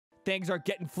Things are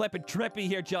getting flippin' trippy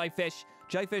here, Jellyfish.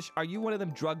 Jellyfish, are you one of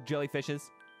them drug jellyfishes?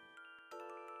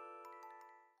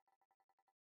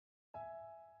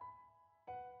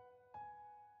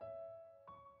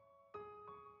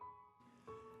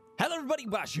 Hello everybody,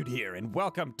 Washoot here, and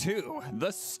welcome to The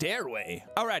Stairway.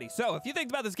 Alrighty, so a few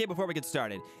things about this game before we get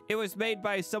started. It was made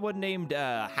by someone named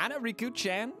Hana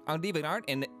Riku-chan on DeviantArt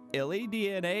and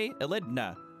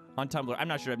Elidna on Tumblr. I'm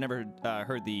not sure, I've never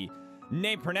heard the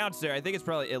name pronounced there. I think it's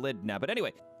probably Elidna, but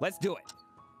anyway, let's do it.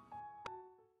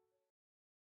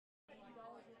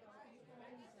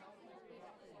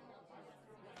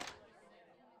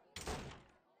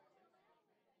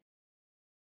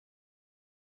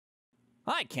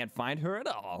 I can't find her at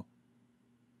all.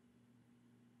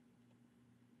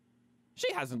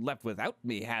 She hasn't left without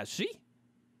me, has she?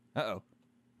 Uh-oh.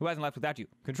 Who hasn't left without you?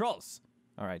 Controls.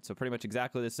 All right, so pretty much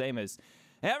exactly the same as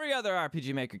every other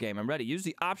RPG Maker game. I'm ready. Use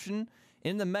the option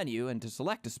in the menu and to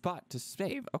select a spot to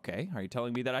save. Okay, are you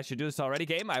telling me that I should do this already,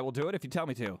 game? I will do it if you tell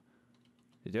me to.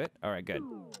 You do it? All right, good.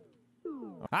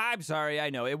 I'm sorry, I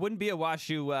know. It wouldn't be a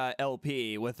Washu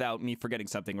LP without me forgetting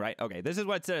something, right? Okay, this is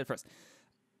what it said at first.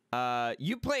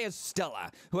 You play as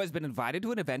Stella, who has been invited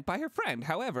to an event by her friend.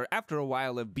 However, after a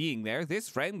while of being there, this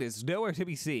friend is nowhere to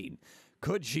be seen.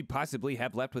 Could she possibly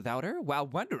have left without her? While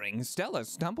wondering, Stella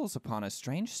stumbles upon a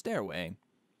strange stairway.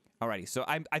 Alrighty, so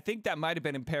I think that might have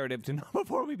been imperative to know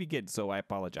before we begin, so I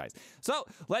apologize. So,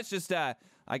 let's just, I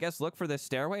guess look for this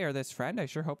stairway or this friend. I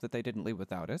sure hope that they didn't leave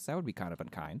without us. That would be kind of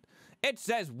unkind. It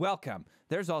says welcome.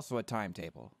 There's also a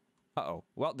timetable. Uh-oh.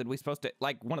 Well, did we supposed to,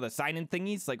 like, one of the sign-in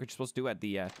thingies, like we're supposed to do at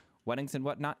the, weddings and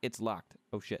whatnot? It's locked.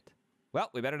 Oh, shit.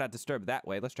 Well, we better not disturb that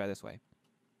way. Let's try this way.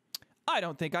 I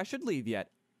don't think I should leave yet.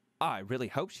 I really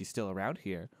hope she's still around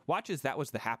here. Watch as that was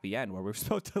the happy end where we're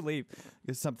supposed to leave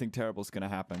because something terrible's gonna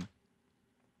happen.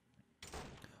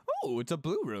 Oh, it's a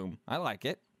blue room. I like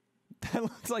it. That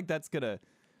looks like that's gonna,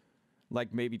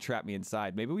 like, maybe trap me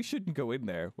inside. Maybe we shouldn't go in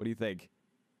there. What do you think?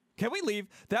 Can we leave?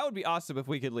 That would be awesome if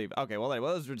we could leave. Okay, well, anyway,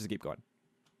 let's just keep going.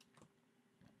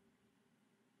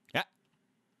 Yeah.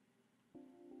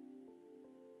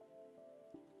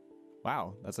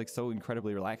 Wow, that's like so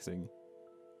incredibly relaxing.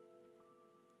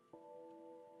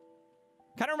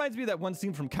 Kind of reminds me of that one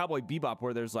scene from Cowboy Bebop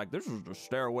where there's like, this is the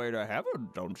stairway to heaven,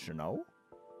 don't you know?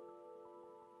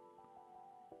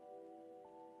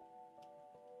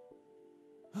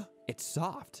 It's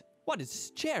soft. What is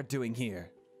this chair doing here?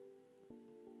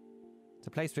 It's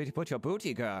a place for you to put your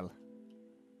booty, girl.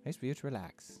 Place for you to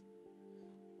relax.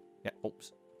 Yeah,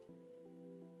 oops.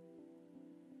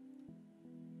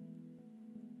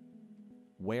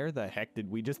 Where the heck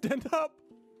did we just end up?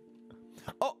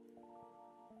 Oh!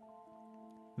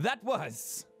 That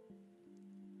was!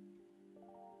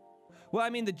 Well, I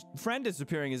mean, the friend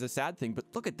disappearing is a sad thing, but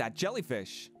look at that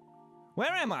jellyfish.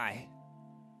 Where am I?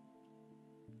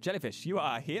 Jellyfish, you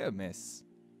are here, miss.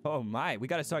 Oh my, we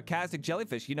got a sarcastic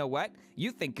jellyfish. You know what?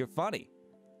 You think you're funny.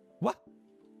 What?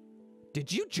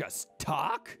 Did you just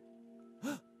talk?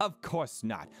 Of course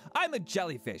not. I'm a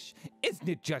jellyfish. Isn't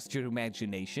it just your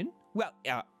imagination? Well,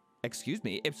 excuse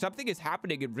me. If something is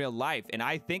happening in real life and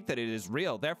I think that it is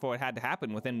real, therefore it had to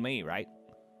happen within me, right?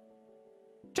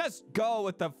 Just go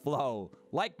with the flow,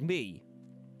 like me.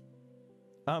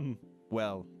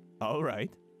 Well, all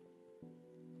right.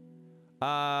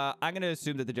 I'm gonna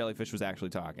assume that the jellyfish was actually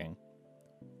talking.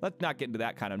 Let's not get into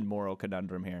that kind of moral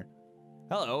conundrum here.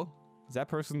 Hello? Is that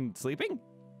person sleeping?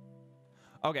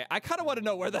 Okay, I kind of want to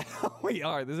know where the hell we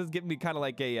are. This is giving me kind of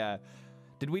like a,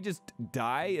 did we just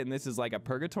die and this is like a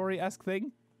purgatory-esque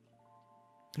thing?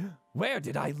 Where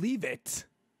did I leave it?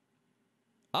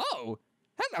 Oh,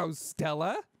 hello,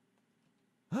 Stella.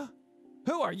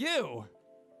 Who are you?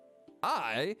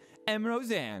 I am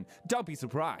Roseanne. Don't be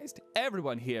surprised.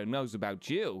 Everyone here knows about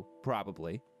you,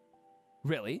 probably.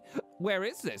 Really? Where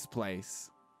is this place?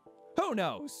 Who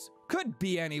knows? Could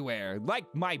be anywhere, like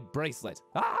my bracelet.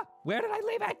 Ah, where did I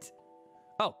leave it?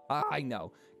 Oh, I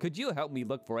know. Could you help me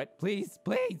look for it, please,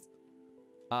 please?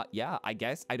 Yeah, I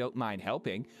guess I don't mind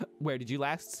helping. Where did you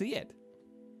last see it?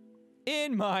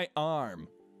 In my arm.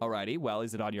 Alrighty, well,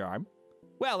 is it on your arm?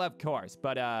 Well, of course,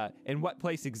 but in what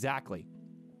place exactly?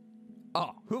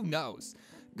 Oh, who knows?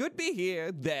 Could be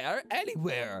here, there,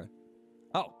 anywhere.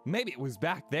 Oh, maybe it was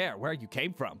back there where you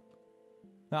came from.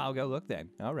 I'll go look then.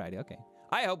 Alrighty, okay.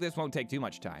 I hope this won't take too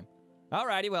much time.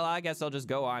 Alrighty, well, I guess I'll just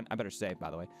go on. I better save, by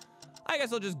the way. I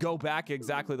guess I'll just go back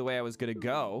exactly the way I was gonna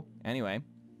go. Anyway.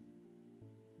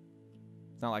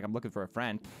 It's not like I'm looking for a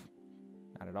friend.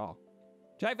 Pfft, not at all.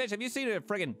 Jellyfish, have you seen a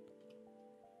friggin'...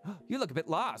 You look a bit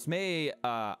lost. May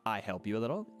I help you a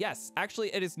little? Yes,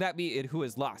 actually, it is not me who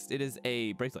is lost. It is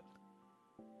a bracelet.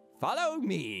 Follow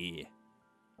me.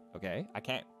 Okay, I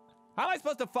can't. How am I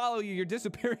supposed to follow you? You're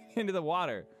disappearing into the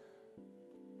water.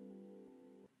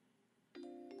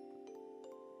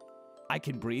 I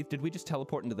can breathe. Did we just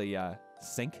teleport into the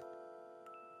sink?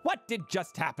 What did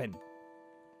just happen?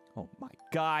 Oh my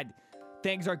God.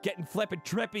 Things are getting flippin'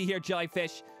 trippy here,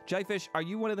 Jellyfish. Jellyfish, are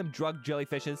you one of them drug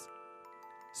jellyfishes?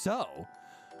 So,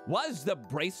 was the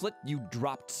bracelet you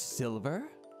dropped silver?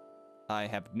 I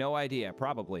have no idea,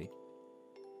 probably.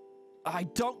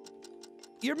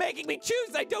 You're making me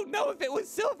choose. I don't know if it was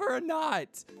silver or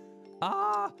not.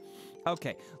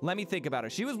 Okay, let me think about her.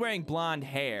 She was wearing blonde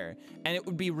hair, and it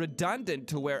would be redundant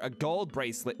to wear a gold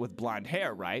bracelet with blonde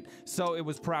hair, right? So it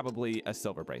was probably a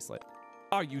silver bracelet.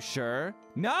 Are you sure?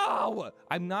 No,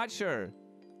 I'm not sure.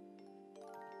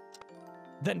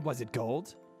 Then was it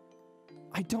gold?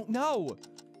 I don't know.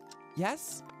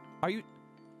 Yes? Are you?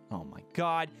 Oh my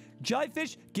God.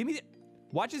 Jellyfish, give me the...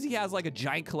 Watch as he has like a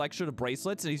giant collection of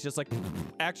bracelets, and he's just like,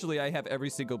 actually, I have every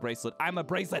single bracelet. I'm a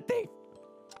bracelet thief.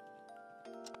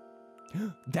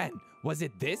 Then, was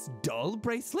it this dull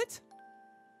bracelet?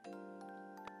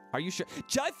 Are you sure?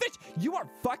 Jellyfish, you are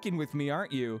fucking with me,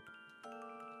 aren't you?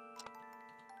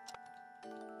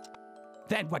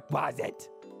 Then what was it?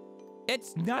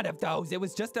 It's none of those. It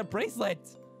was just a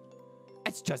bracelet.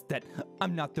 It's just that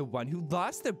I'm not the one who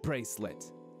lost the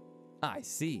bracelet. I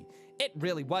see. It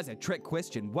really was a trick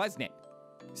question, wasn't it?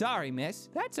 Sorry, miss.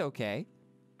 That's okay.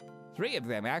 3 of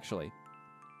them, actually.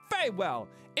 Very well.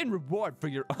 In reward for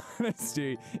your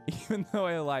honesty, even though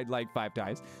I lied like 5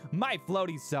 times, my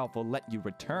floaty self will let you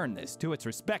return this to its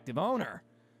respective owner.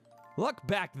 Look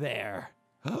back there.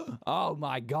 Oh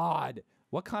my God.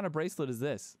 What kind of bracelet is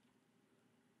this?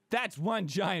 That's one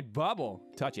giant bubble.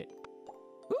 Touch it.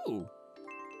 Ooh.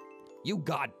 You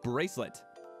got bracelet.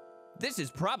 This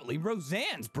is probably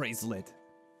Roseanne's bracelet.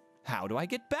 How do I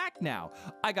get back now?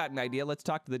 I got an idea. Let's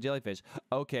talk to the jellyfish.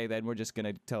 Okay, then we're just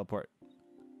gonna teleport.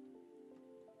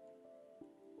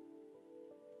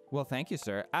 Well, thank you,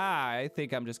 sir. I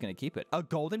think I'm just gonna keep it. A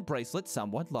golden bracelet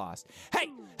someone lost.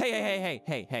 Hey!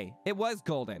 Hey! It was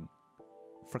golden.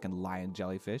 Frickin' lying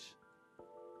jellyfish.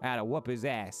 I had to whoop his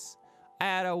ass. I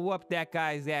had to whoop that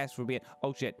guy's ass for being...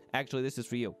 Oh, shit. Actually, this is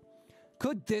for you.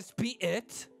 Could this be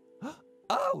it?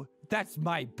 Oh, that's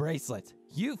my bracelet.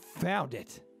 You found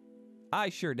it. I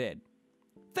sure did.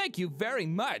 Thank you very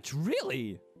much,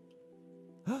 really.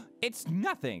 It's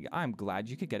nothing. I'm glad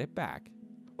you could get it back.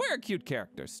 We're a cute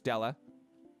character, Stella.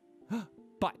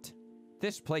 But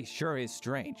this place sure is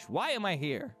strange. Why am I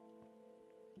here?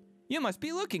 You must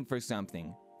be looking for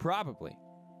something. Probably.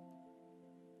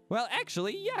 Well,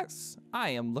 actually, yes. I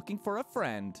am looking for a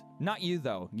friend. Not you,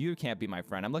 though. You can't be my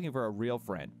friend. I'm looking for a real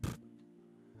friend.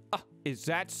 Is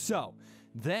that so?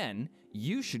 Then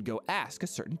you should go ask a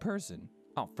certain person.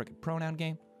 Oh, frickin' pronoun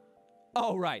game.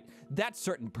 Oh, right. That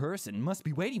certain person must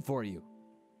be waiting for you.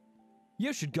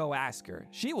 You should go ask her.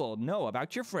 She will know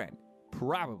about your friend.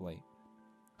 Probably.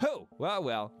 Who?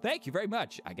 Well, thank you very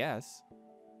much, I guess.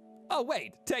 Oh,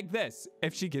 wait. Take this.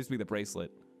 If she gives me the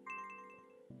bracelet.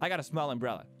 I got a small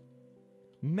umbrella.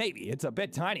 Maybe it's a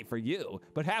bit tiny for you,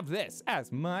 but have this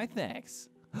as my thanks.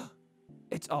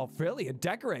 It's all frilly and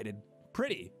decorated.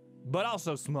 Pretty, but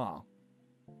also small.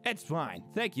 It's fine.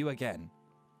 Thank you again.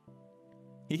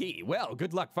 Hee, well,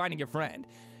 good luck finding your friend.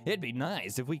 It'd be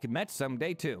nice if we could met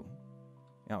someday, too.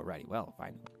 Alrighty, well,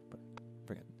 fine.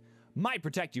 Forget. Might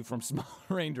protect you from small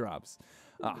raindrops.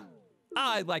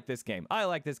 I like this game. I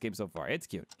like this game so far. It's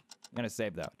cute. I'm gonna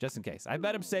save, though, just in case. I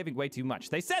bet I'm saving way too much.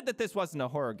 They said that this wasn't a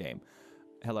horror game.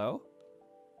 Hello?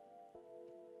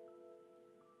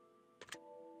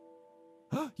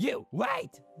 You,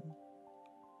 wait!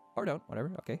 Or don't,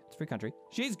 whatever. Okay, it's free country.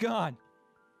 She's gone.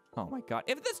 Oh my God.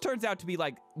 If this turns out to be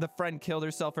like the friend killed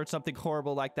herself or something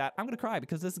horrible like that, I'm gonna cry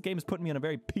because this game is putting me in a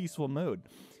very peaceful mood.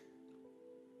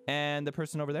 And the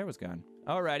person over there was gone.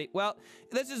 Alrighty. Well,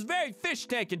 this is very fish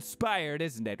tank inspired,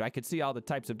 isn't it? I could see all the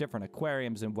types of different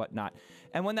aquariums and whatnot.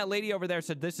 And when that lady over there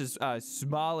said this is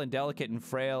small and delicate and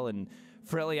frail and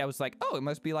frilly, I was like, oh, it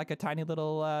must be like a tiny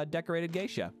little decorated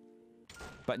geisha.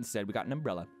 But instead, we got an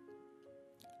umbrella.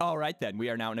 All right, then. We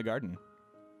are now in a garden.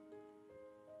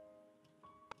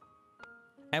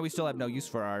 And we still have no use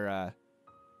for our,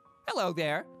 Hello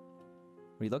there.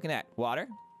 What are you looking at? Water?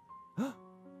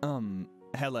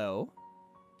 Hello?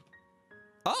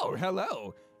 Oh,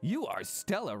 hello. You are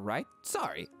Stella, right?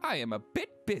 Sorry, I am a bit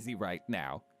busy right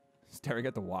now. Staring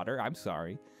at the water? I'm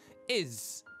sorry.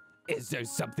 Is there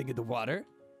something in the water?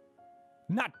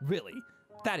 Not really.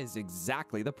 That is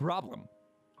exactly the problem.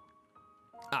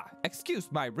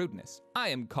 Excuse my rudeness. I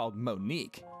am called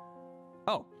Monique.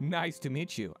 Oh, nice to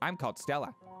meet you. I'm called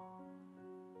Stella.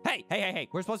 Hey,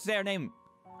 we're supposed to say our name.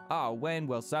 Oh, when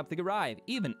will something arrive?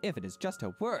 Even if it is just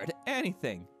a word,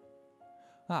 anything.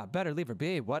 Better leave her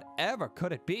be. Whatever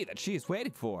could it be that she is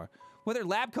waiting for? With her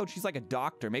lab coat, she's like a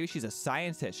doctor. Maybe she's a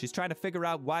scientist. She's trying to figure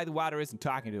out why the water isn't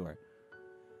talking to her.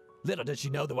 Little does she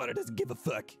know the water doesn't give a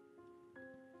fuck.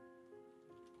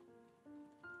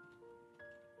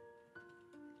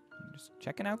 Just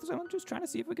checking out the zone, just trying to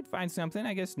see if we could find something.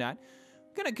 I guess not.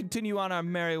 Gonna continue on our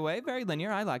merry way. Very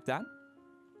linear. I like that.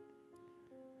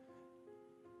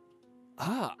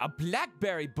 A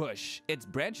blackberry bush. Its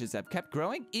branches have kept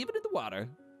growing even in the water.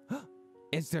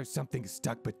 Is there something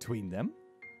stuck between them?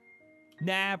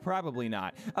 Nah, probably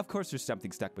not. Of course there's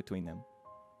something stuck between them.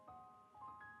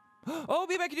 Oh,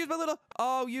 maybe I can use my little...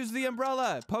 Oh, use the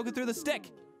umbrella. Poke it through the stick.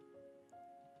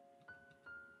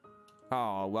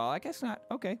 Oh, well, I guess not.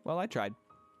 Okay, well, I tried.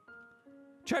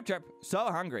 Chirp, chirp. So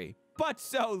hungry, but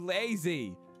so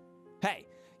lazy. Hey,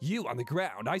 you on the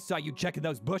ground. I saw you checking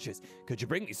those bushes. Could you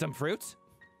bring me some fruits?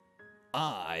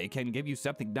 I can give you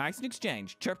something nice in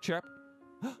exchange. Chirp, chirp.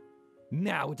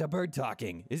 Now it's a bird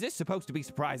talking. Is this supposed to be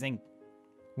surprising?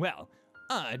 Well,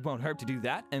 it won't hurt to do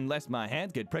that unless my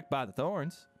hands get pricked by the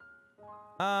thorns.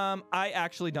 I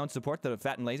actually don't support the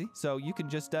fat and lazy, so you can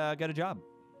just get a job.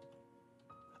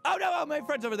 Oh no, my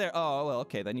friend's over there. Oh, well,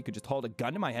 okay, then you could just hold a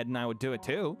gun to my head and I would do it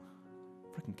too.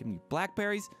 Freaking giving you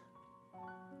blackberries.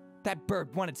 That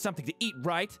bird wanted something to eat,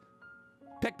 right?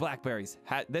 Pick blackberries.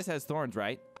 This has thorns,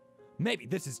 right? Maybe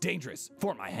this is dangerous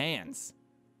for my hands.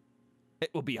 It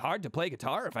will be hard to play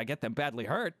guitar if I get them badly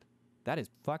hurt. That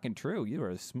is fucking true. You are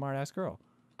a smart-ass girl.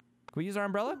 Can we use our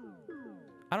umbrella?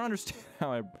 I don't understand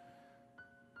how I...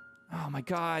 Oh my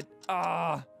god.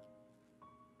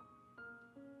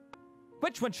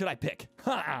 Which one should I pick?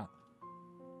 Ha!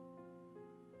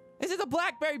 This is a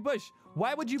blackberry bush.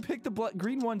 Why would you pick the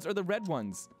green ones or the red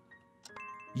ones?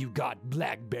 You got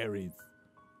blackberries.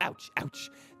 Ouch,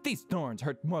 ouch. These thorns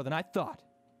hurt more than I thought.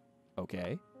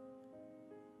 Okay.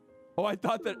 Oh, I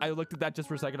thought that... I looked at that just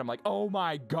for a second. I'm like, oh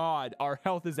my god. Our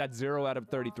health is at 0 out of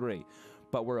 33.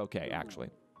 But we're okay, actually.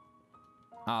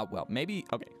 Well, maybe...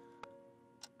 Okay.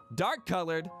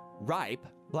 Dark-colored, ripe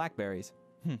blackberries.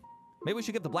 Maybe we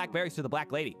should give the blackberries to the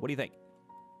black lady. What do you think?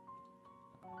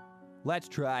 Let's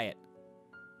try it.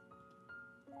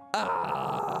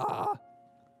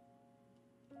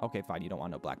 Okay, fine. You don't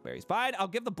want no blackberries. Fine, I'll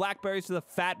give the blackberries to the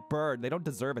fat bird. They don't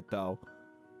deserve it, though.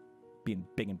 Being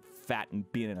big and fat and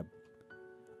being in a...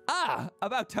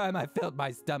 About time I filled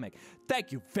my stomach.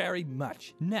 Thank you very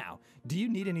much. Now, do you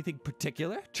need anything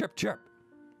particular? Chirp, chirp.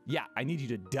 Yeah, I need you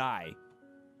to die.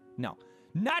 No,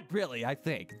 not really, I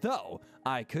think. Though,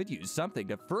 I could use something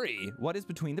to free what is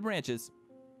between the branches.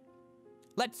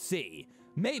 Let's see.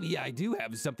 Maybe I do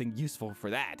have something useful for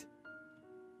that.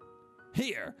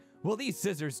 Here, will these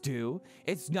scissors do?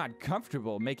 It's not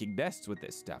comfortable making nests with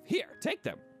this stuff. Here, take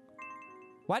them.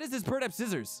 Why does this bird have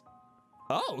scissors?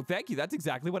 Oh, thank you. That's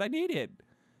exactly what I needed.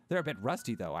 They're a bit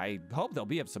rusty, though. I hope they'll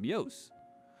be of some use.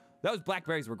 Those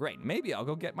blackberries were great. Maybe I'll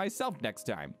go get myself next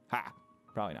time. Ha,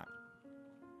 probably not.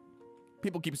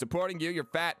 People keep supporting you. You're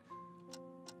fat.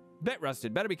 Bit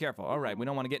rusted. Better be careful. All right, we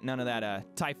don't want to get none of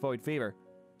that typhoid fever.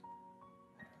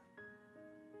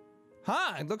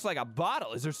 Huh, it looks like a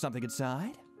bottle. Is there something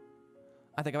inside?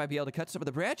 I think I might be able to cut some of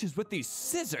the branches with these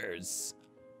scissors.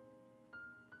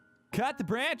 Cut the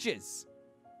branches.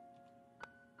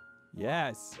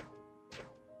 Yes.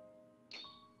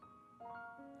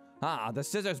 The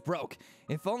scissors broke.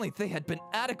 If only they had been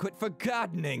adequate for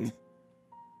gardening.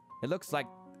 It looks like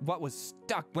what was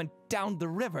stuck went down the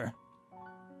river.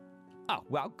 Oh,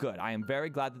 well, good. I am very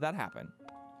glad that happened.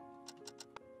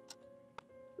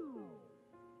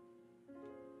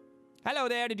 Hello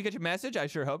there. Did you get your message? I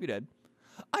sure hope you did.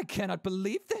 I cannot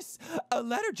believe this. A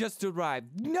letter just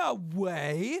arrived. No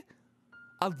way.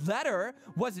 A letter?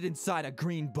 Was it inside a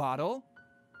green bottle?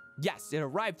 Yes, it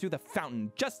arrived through the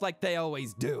fountain, just like they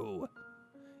always do.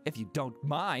 If you don't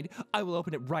mind, I will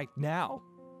open it right now.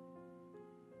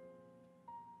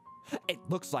 It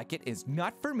looks like it is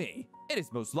not for me. It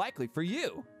is most likely for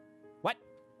you. What?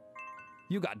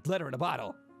 You got glitter in a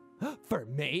bottle. For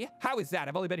me? How is that?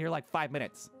 I've only been here like 5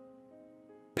 minutes.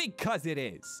 Because it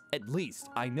is. At least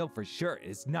I know for sure it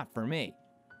is not for me.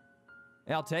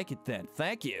 I'll take it then.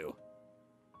 Thank you.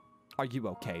 Are you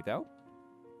okay, though?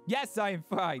 Yes, I am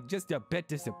fine. Just a bit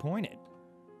disappointed.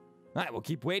 I will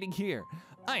keep waiting here.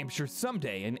 I am sure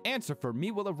someday an answer for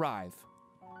me will arrive.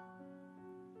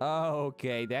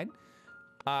 Okay, then.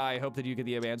 I hope that you get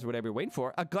the answer, whatever you're waiting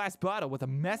for. A glass bottle with a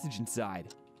message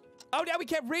inside. Oh, now we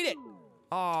can't read it.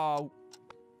 Oh.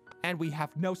 And we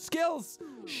have no skills.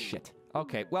 Shit.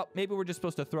 Okay, well, maybe we're just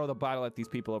supposed to throw the bottle at these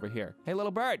people over here. Hey,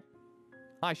 little bird.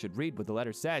 I should read what the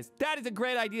letter says. That is a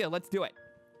great idea. Let's do it.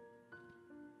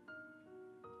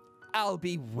 I'll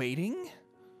be waiting.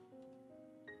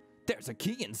 There's a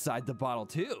key inside the bottle,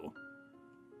 too.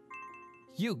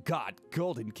 You got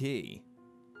golden key.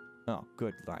 Oh,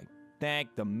 good line.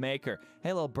 Thank the maker.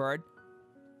 Hey, little bird.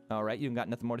 All right, you got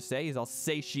nothing more to say. He's all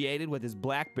satiated with his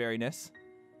blackberryness.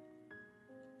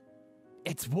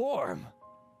 It's warm.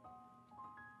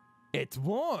 It's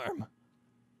warm.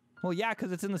 Well, yeah,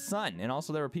 because it's in the sun, and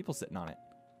also there were people sitting on it.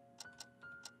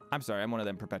 I'm sorry, I'm one of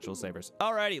them perpetual savers.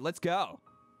 Alrighty, let's go.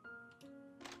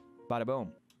 Bada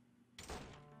boom.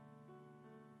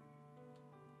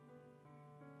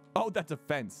 Oh, that's a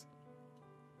fence.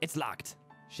 It's locked.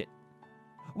 Shit.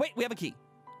 Wait, we have a key.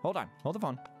 Hold on, hold the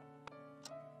phone.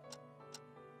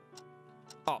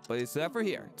 Oh, but it's not for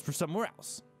here. It's for somewhere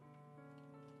else.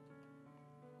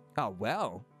 Oh,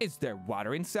 well. Is there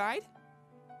water inside?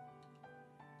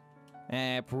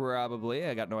 Probably.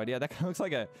 I got no idea. That kind of looks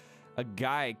like a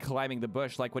guy climbing the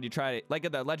bush, like when you try, like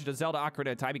in the Legend of Zelda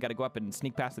Ocarina of Time, you got to go up and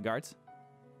sneak past the guards.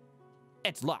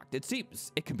 It's locked. It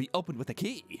seems it can be opened with a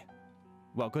key.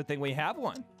 Well, good thing we have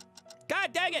one.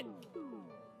 God dang it!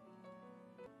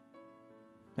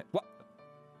 What?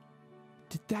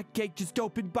 Did that gate just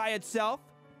open by itself?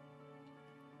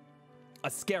 A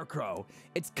scarecrow.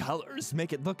 Its colors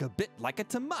make it look a bit like a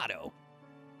tomato.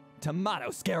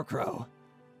 Tomato scarecrow.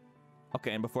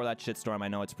 Okay, and before that shitstorm, I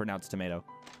know it's pronounced tomato.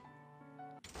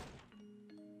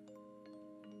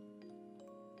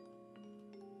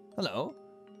 Hello.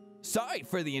 Sorry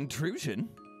for the intrusion.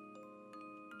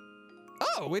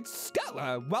 Oh, it's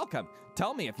Stella. Welcome.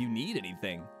 Tell me if you need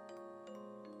anything.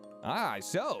 Ah,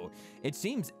 so it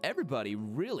seems everybody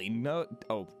really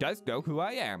does know who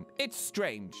I am. It's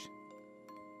strange.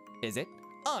 Is it?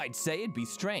 I'd say it'd be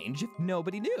strange if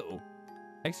nobody knew.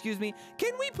 Excuse me,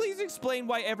 can we please explain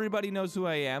why everybody knows who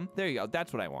I am? There you go,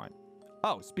 that's what I want.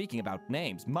 Oh, speaking about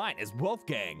names, mine is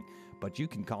Wolfgang, but you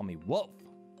can call me Wolf.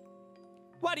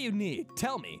 What do you need?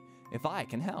 Tell me, if I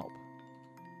can help.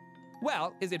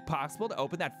 Well, is it possible to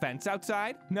open that fence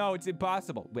outside? No, it's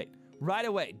impossible. Wait, right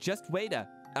away, just wait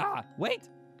wait.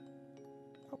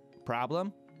 Oh,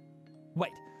 problem?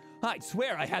 Wait, I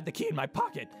swear I had the key in my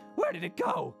pocket. Where did it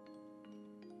go?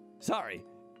 Sorry,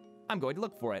 I'm going to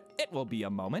look for it. It will be a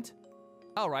moment.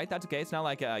 All right, that's okay. It's not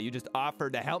like you just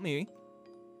offered to help me.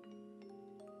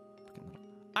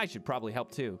 I should probably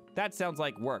help too. That sounds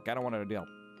like work. I don't want to deal.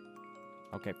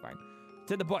 Okay, fine.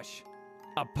 It's in the bush.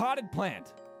 A potted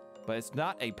plant. But it's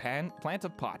not a plant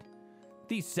of pot.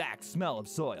 These sacks smell of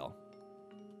soil.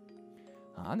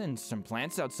 And then some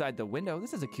plants outside the window.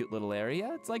 This is a cute little area.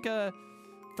 It's like a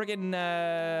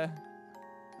friggin',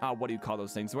 what do you call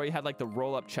those things? Where you had like the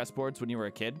roll-up chessboards when you were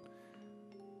a kid?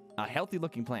 A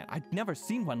healthy-looking plant. I've never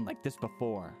seen one like this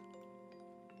before.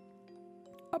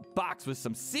 A box with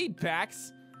some seed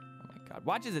packs. Oh my god,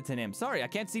 watch as it's in him. Sorry, I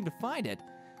can't seem to find it.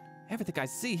 Everything I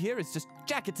see here is just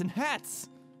jackets and hats.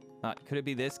 Could it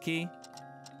be this key?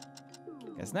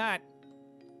 Guess not.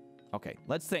 Okay,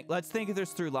 let's think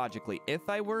this through logically. If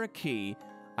I were a key,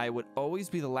 I would always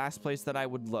be the last place that I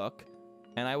would look,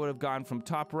 and I would have gone from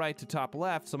top right to top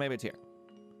left, so maybe it's here.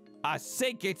 A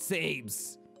sink, it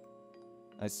seems!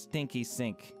 A stinky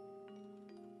sink.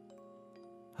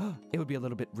 It would be a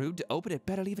little bit rude to open it.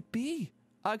 Better leave it be.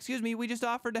 Excuse me, we just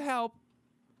offered to help.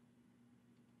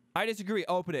 I disagree.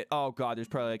 Open it. Oh god, there's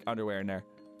probably like underwear in there.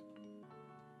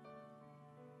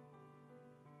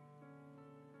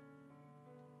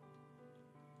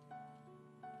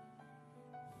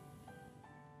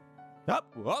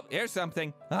 Oh, here's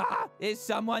something. Is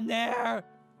someone there?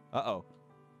 Uh-oh.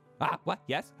 What?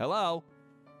 Yes? Hello?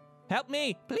 Help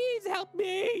me! Please help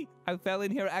me! I fell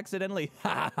in here accidentally.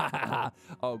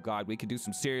 Oh god, we could do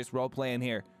some serious role playing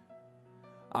here.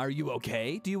 Are you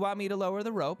okay? Do you want me to lower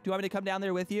the rope? Do you want me to come down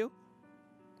there with you?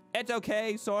 It's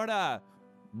okay, sorta.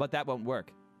 But that won't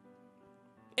work.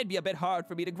 It'd be a bit hard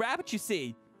for me to grab it, you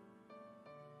see.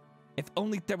 If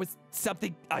only there was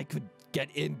something I could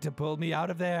get in to pull me out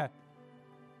of there.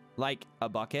 Like a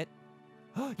bucket?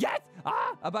 Yes!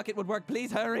 A bucket would work.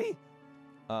 Please hurry.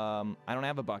 I don't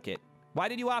have a bucket. Why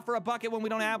did you offer a bucket when we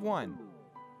don't have one?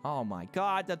 Oh my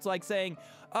god, that's like saying,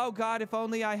 oh god, if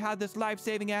only I had this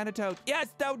life-saving antidote.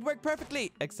 Yes, that would work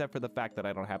perfectly. Except for the fact that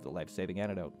I don't have the life-saving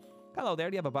antidote. Hello there,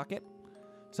 do you have a bucket?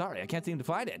 Sorry, I can't seem to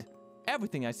find it.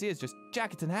 Everything I see is just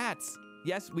jackets and hats.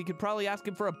 Yes, we could probably ask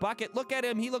him for a bucket. Look at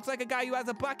him, he looks like a guy who has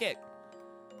a bucket.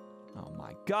 Oh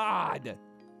my god.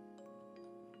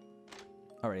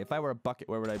 All right, if I were a bucket,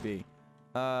 where would I be?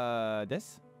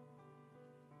 This?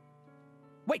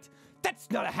 Wait, That's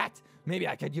not a hat. Maybe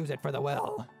I could use it for the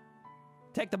well.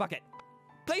 Take the bucket.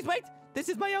 Please wait. This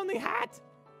is my only hat.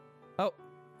 Oh,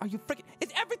 are you freaking? Is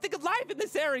everything alive in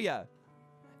this area?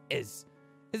 Is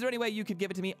there any way you could give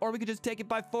it to me, or we could just take it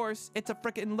by force? It's a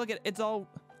freaking, look at it. It's all.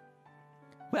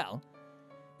 Well,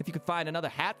 if you could find another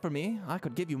hat for me, I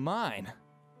could give you mine.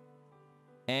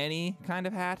 Any kind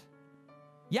of hat?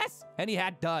 Yes, any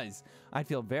hat does. I'd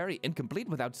feel very incomplete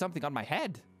without something on my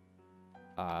head.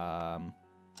 How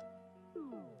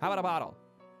about a bottle?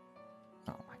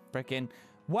 Oh my frickin'.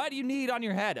 What do you need on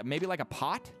your head? Maybe like a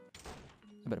pot?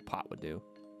 I bet a pot would do.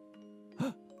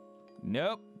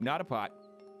 Nope, not a pot.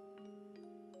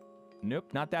 Nope,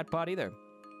 not that pot either.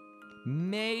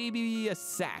 Maybe a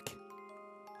sack.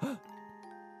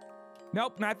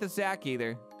 Nope, not the sack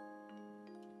either.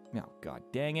 Oh, god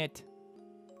dang it.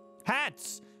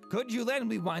 Hats! Could you lend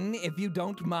me one if you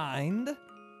don't mind?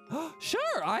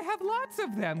 Sure, I have lots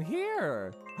of them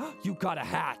here. You got a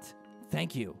hat.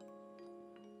 Thank you.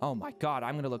 Oh my god,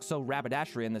 I'm gonna look so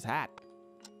rabadashery in this hat.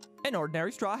 An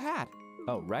ordinary straw hat.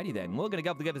 Alrighty then. We're gonna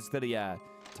go give this to the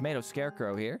tomato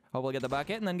scarecrow here. Hope we'll get the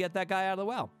bucket and then get that guy out of the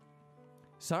well.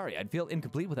 Sorry, I'd feel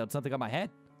incomplete without something on my head.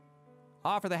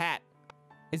 Offer the hat.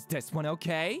 Is this one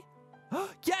okay?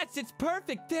 Yes, it's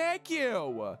perfect. Thank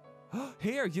you.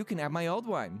 Here, you can have my old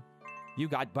one. You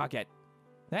got bucket.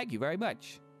 Thank you very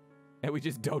much. And we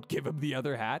just don't give him the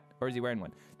other hat? Or is he wearing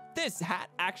one? This hat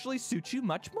actually suits you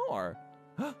much more.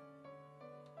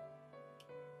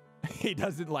 He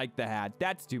doesn't like the hat.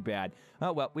 That's too bad.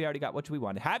 Oh, well, we already got what we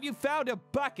wanted. Have you found a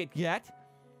bucket yet?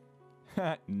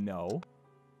 No.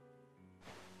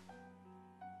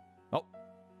 Oh.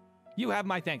 You have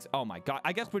my thanks. Oh, my God.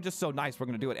 I guess we're just so nice we're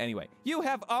going to do it anyway. You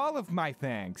have all of my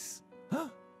thanks.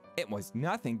 It was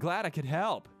nothing. Glad I could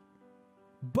help.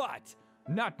 But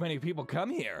not many people come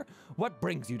here. What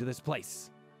brings you to this place?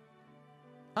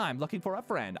 I'm looking for a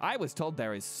friend. I was told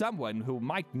there is someone who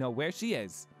might know where she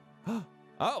is.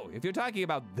 Oh, if you're talking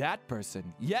about that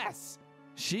person, yes,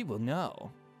 she will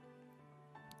know.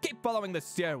 Keep following the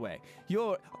stairway.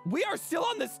 We are still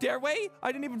on the stairway?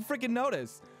 I didn't even freaking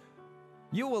notice.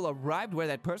 You will arrive where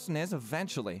that person is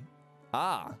eventually.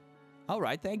 Ah, all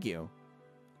right, thank you.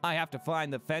 I have to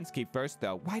find the fence key first,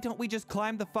 though. Why don't we just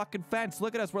climb the fucking fence?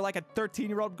 Look at us, we're like a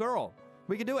 13-year-old girl.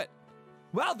 We can do it.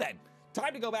 Well then,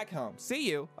 time to go back home. See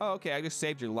you. Oh, okay, I just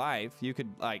saved your life. You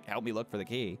could, like, help me look for the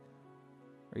key.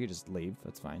 Or you just leave,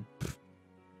 that's fine.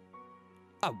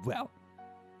 Oh, well.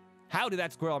 How did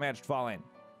that squirrel manage to fall in?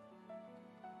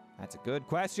 That's a good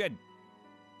question.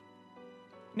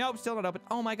 Nope, still not open.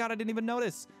 Oh my god, I didn't even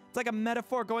notice. It's like a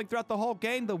metaphor going throughout the whole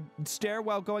game. The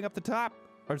stairwell going up the top.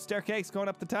 Or staircase going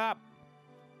up the top.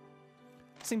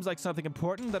 Seems like something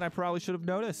important that I probably should have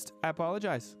noticed. I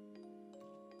apologize.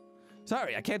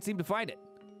 Sorry, I can't seem to find it.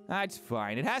 That's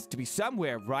fine. It has to be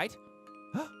somewhere, right?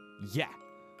 Yeah.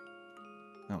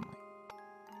 Oh my.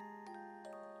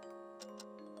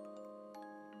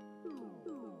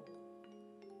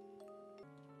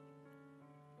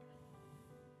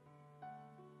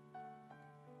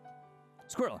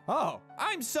 Squirrel. Oh,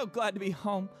 I'm so glad to be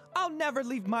home. I'll never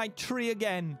leave my tree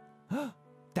again.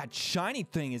 That shiny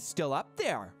thing is still up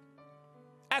there.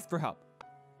 Ask for help.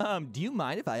 Do you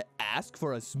mind if I ask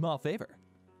for a small favor?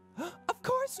 Of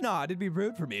course not. It'd be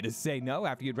rude for me to say no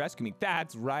after you'd rescue me.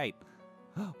 That's right.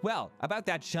 Well, about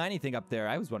that shiny thing up there,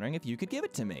 I was wondering if you could give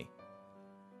it to me.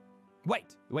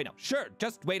 Wait, no, sure,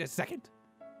 just wait a second.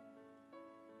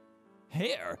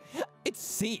 Here, it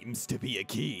seems to be a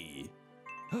key.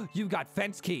 You got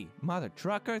fence key, mother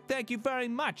trucker. Thank you very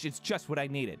much. It's just what I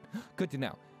needed. Good to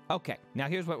know. Okay, now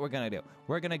here's what we're gonna do.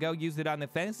 We're gonna go use it on the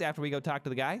fence after we go talk to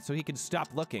the guy so he can stop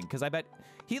looking, because I bet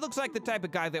he looks like the type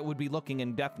of guy that would be looking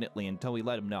indefinitely until we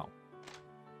let him know.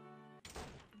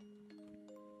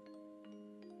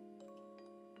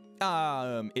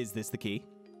 Is this the key?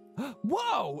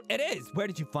 Whoa, it is! Where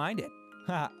did you find it?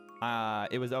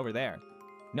 It was over there.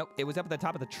 Nope, it was up at the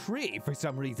top of the tree for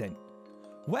some reason.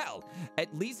 Well,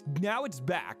 at least now it's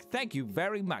back. Thank you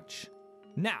very much.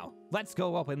 Now, let's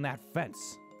go open that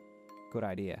fence. Good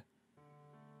idea.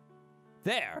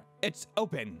 There, it's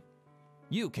open.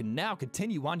 You can now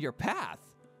continue on your path.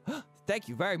 Thank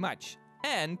you very much.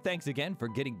 And thanks again for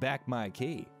getting back my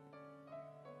key.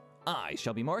 I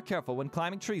shall be more careful when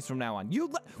climbing trees from now on.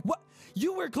 What?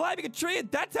 You were climbing a tree and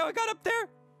that's how I got up there?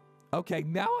 Okay,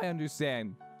 now I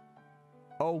understand.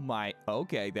 Oh my,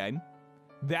 okay then.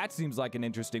 That seems like an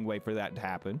interesting way for that to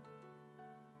happen.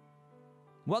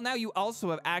 Well, now you also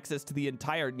have access to the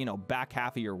entire, back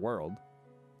half of your world.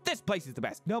 This place is the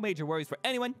best. No major worries for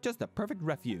anyone, just a perfect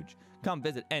refuge. Come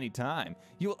visit anytime.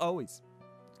 You will always,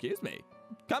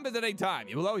 come visit anytime.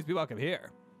 You will always be welcome here.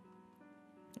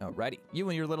 Alrighty. You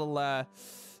and your little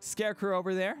scarecrow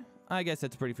over there. I guess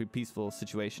that's a pretty peaceful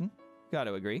situation.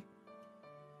 Gotta agree.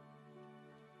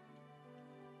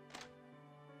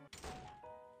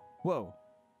 Whoa.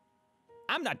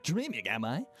 I'm not dreaming, am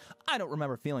I? I don't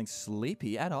remember feeling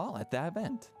sleepy at all at that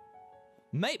event.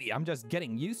 Maybe I'm just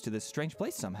getting used to this strange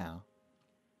place somehow.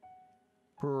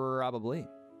 Probably.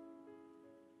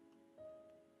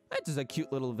 This is a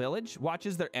cute little village.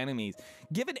 Watches their enemies.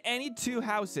 Given any two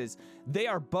houses, they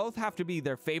are both have to be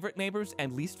their favorite neighbors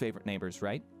and least favorite neighbors,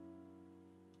 right?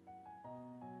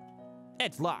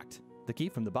 It's locked. The key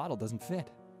from the bottle doesn't fit.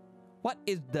 What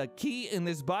is the key in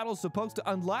this bottle supposed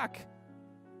to unlock?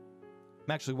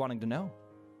 I'm actually wanting to know.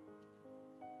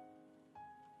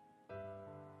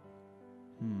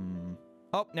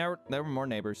 Oh, there were more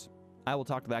neighbors. I will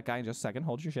talk to that guy in just a second.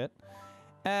 Hold your shit.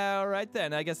 All right,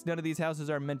 then. I guess none of these houses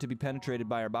are meant to be penetrated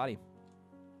by our body.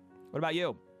 What about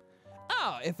you?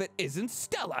 Oh, if it isn't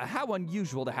Stella, how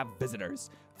unusual to have visitors.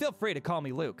 Feel free to call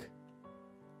me Luke.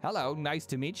 Hello, nice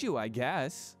to meet you, I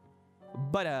guess.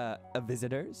 But,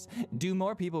 visitors? Do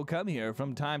more people come here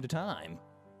from time to time?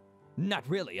 Not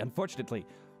really, unfortunately.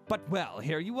 But, well,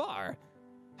 here you are.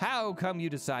 How come you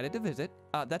decided to visit?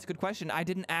 That's a good question. I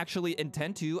didn't actually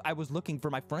intend to. I was looking for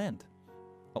my friend.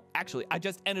 Oh, actually, I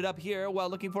just ended up here while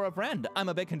looking for a friend. I'm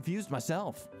a bit confused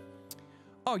myself.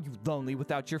 Are you lonely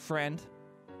without your friend?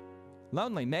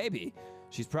 Lonely, maybe.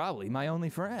 She's probably my only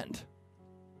friend.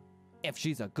 If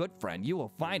she's a good friend, you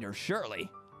will find her, surely.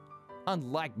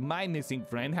 Unlike my missing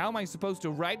friend, how am I supposed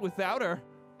to write without her?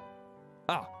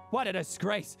 Oh, what a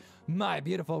disgrace. My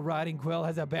beautiful writing quill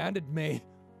has abandoned me.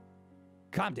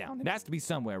 Calm down. It has to be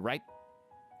somewhere, right?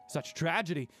 Such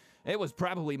tragedy. It was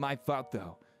probably my fault,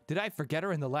 though. Did I forget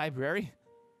her in the library?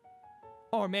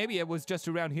 Or maybe it was just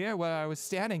around here where I was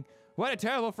standing. What a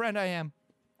terrible friend I am.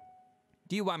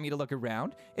 Do you want me to look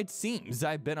around? It seems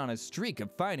I've been on a streak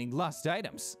of finding lost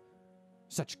items.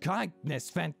 Such kindness,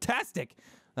 fantastic!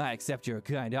 I accept your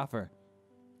kind offer.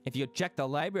 If you check the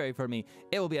library for me,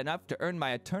 it will be enough to earn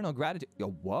my eternal gratitude.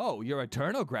 Oh, whoa, your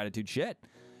eternal gratitude shit.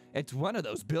 It's one of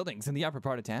those buildings in the upper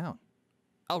part of town.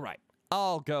 All right,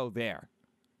 I'll go there.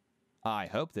 I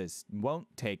hope this won't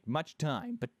take much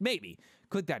time, but maybe.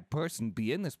 Could that person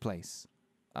be in this place?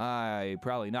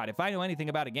 Probably not. If I know anything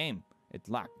about a game, it's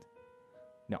locked.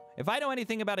 No, if I know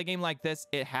anything about a game like this,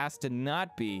 it has to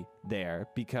not be there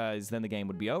because then the game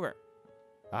would be over.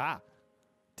 Ah,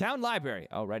 town library.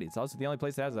 Alrighty, it's also the only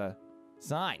place that has a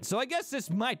sign. So I guess this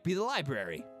might be the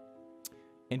library.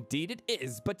 Indeed it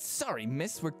is, but sorry,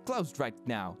 miss, we're closed right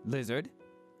now, lizard.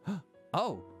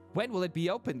 Oh, when will it be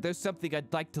open? There's something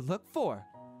I'd like to look for.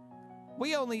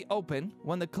 We only open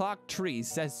when the clock tree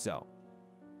says so.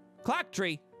 Clock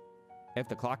tree? If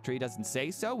the clock tree doesn't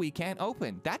say so, we can't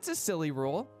open. That's a silly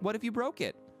rule. What if you broke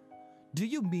it? Do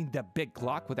you mean the big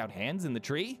clock without hands in the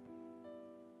tree?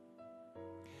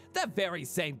 The very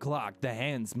same clock. The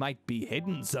hands might be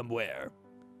hidden somewhere.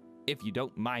 If you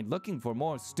don't mind looking for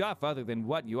more stuff other than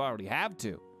what you already have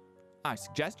to, I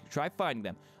suggest you try finding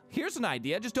them. Here's an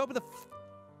idea. Just open the...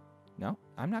 No,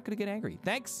 I'm not going to get angry.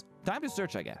 Thanks. Time to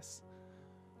search, I guess.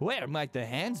 Where might the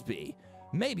hands be?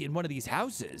 Maybe in one of these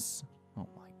houses. Oh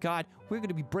my God, we're going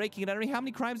to be breaking and entering. How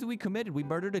many crimes have we committed? We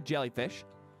murdered a jellyfish.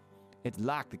 It's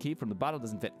locked. The key from the bottle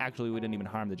doesn't fit. Actually, we didn't even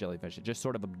harm the jellyfish. It just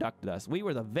sort of abducted us. We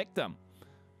were the victim.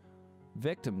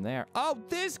 Victim there. Oh,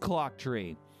 this clock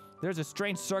tree. There's a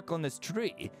strange circle in this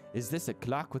tree. Is this a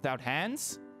clock without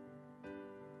hands?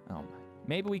 Oh my.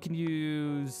 Maybe we can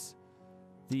use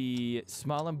the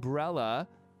small umbrella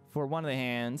for one of the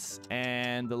hands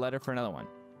and the letter for another one.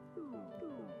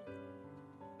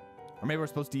 Or maybe we're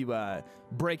supposed to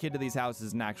break into these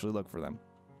houses and actually look for them.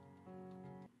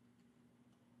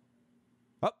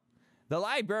 Oh, the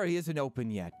library isn't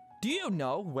open yet. Do you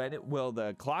know when it will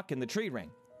the clock in the tree ring?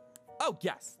 Oh,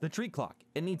 yes, the tree clock.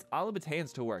 It needs all of its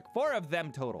hands to work. 4 of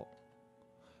them total.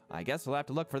 I guess we'll have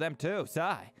to look for them too.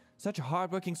 Sigh. Such a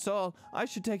hardworking soul. I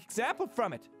should take example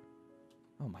from it.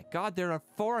 Oh my God, there are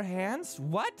 4 hands?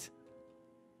 What?